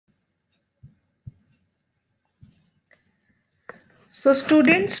So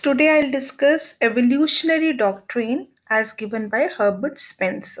students, today I'll discuss evolutionary doctrine as given by Herbert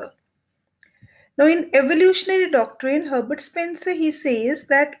Spencer. Now in evolutionary doctrine, Herbert Spencer, he says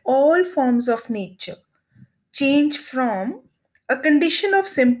that all forms of nature change from a condition of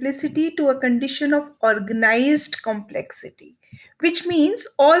simplicity to a condition of organized complexity, which means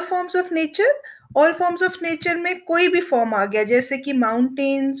all forms of nature में कोई भी form आ गया, जैसे कि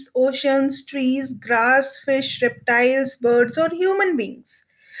mountains, oceans, trees, grass, fish, reptiles, birds or human beings.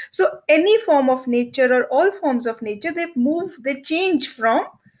 So any form of nature or all forms of nature, they change from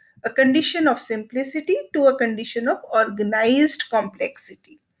a condition of simplicity to a condition of organized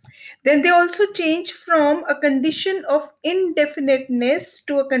complexity. Then they also change from a condition of indefiniteness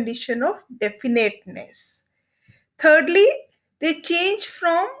to a condition of definiteness. Thirdly, they change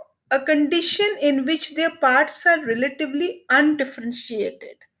from a condition in which their parts are relatively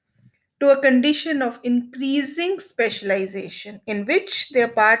undifferentiated to a condition of increasing specialization in which their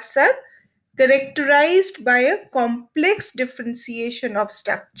parts are characterized by a complex differentiation of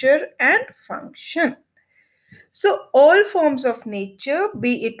structure and function. So all forms of nature,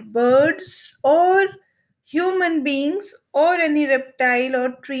 be it birds or human beings or any reptile or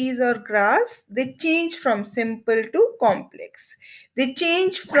trees or grass, they change from simple to complex. They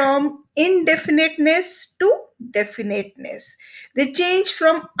change from indefiniteness to definiteness. They change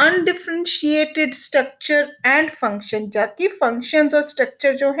from undifferentiated structure and function, जाकि functions और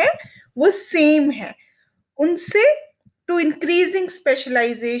structure जो है वो same है, उनसे to increasing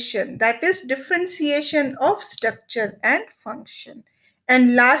specialization, that is differentiation of structure and function.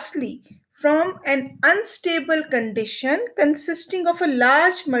 And lastly, from an unstable condition consisting of a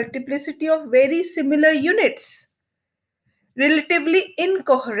large multiplicity of very similar units, relatively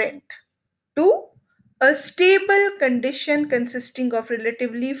incoherent, to a stable condition consisting of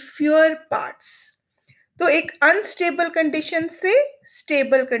relatively fewer parts. तो एक unstable condition से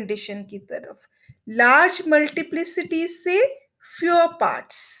stable condition की तरफ, large multiplicity से fewer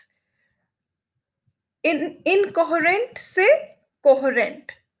parts, incoherent से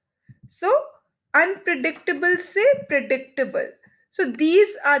coherent, सो unpredictable से predictable. So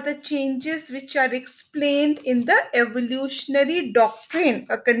these are the changes which are explained in the evolutionary doctrine,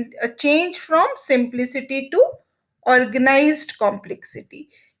 a change from simplicity to organized complexity,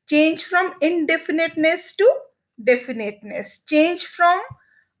 change from indefiniteness to definiteness, change from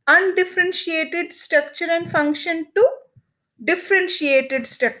undifferentiated structure and function to differentiated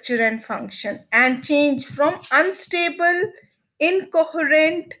structure and function, and change from unstable,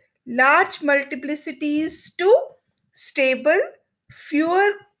 incoherent, large multiplicities to stable,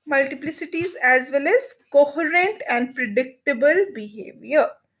 fewer multiplicities, as well as coherent and predictable behavior.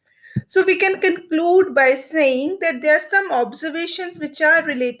 So we can conclude by saying that there are some observations which are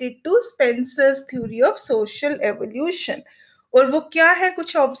related to Spencer's theory of social evolution. और वो क्या है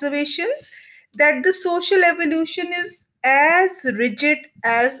कुछ observations? That the social evolution is as rigid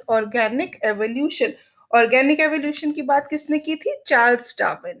as organic evolution. Organic evolution की बात किसने की थी? चार्ल्स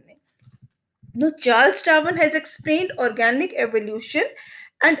डार्विन ने. Now, Charles Darwin has explained organic evolution,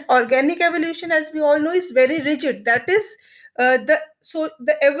 and organic evolution, as we all know, is very rigid. That is,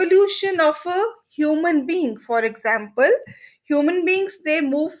 the evolution of a human being, for example, human beings, they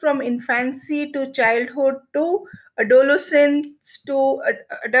move from infancy to childhood to adolescence to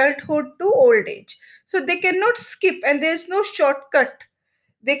adulthood to old age. So they cannot skip, and there is no shortcut.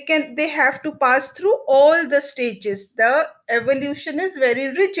 They have to pass through all the stages. The evolution is very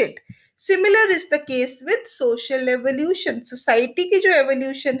rigid. Similar is the case with social evolution. Society की जो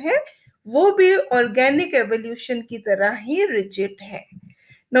evolution है वो भी organic evolution की तरह ही rigid है.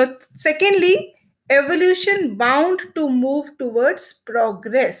 Now, secondly, evolution bound to move towards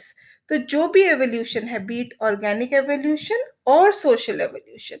progress. तो जो भी evolution है, be it organic evolution or social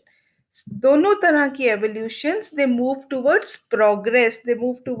evolution, दोनों तरह की evolutions, they move towards progress, they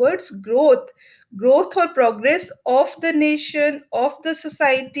move towards growth or progress of the nation, of the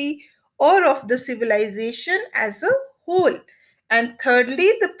society, or of the civilization as a whole. And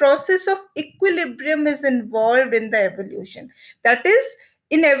thirdly, the process of equilibrium is involved in the evolution. That is,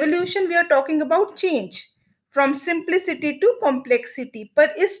 in evolution, we are talking about change from simplicity to complexity.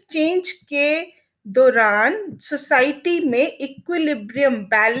 पर इस change के दौरान society में equilibrium,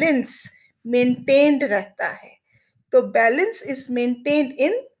 balance maintained रहता है. तो balance is maintained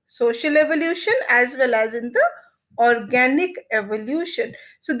in social evolution as well as in the organic evolution.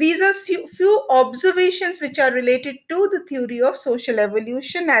 So these are few observations which are related to the theory of social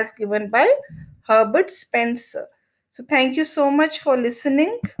evolution as given by Herbert Spencer. So thank you so much for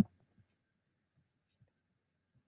listening.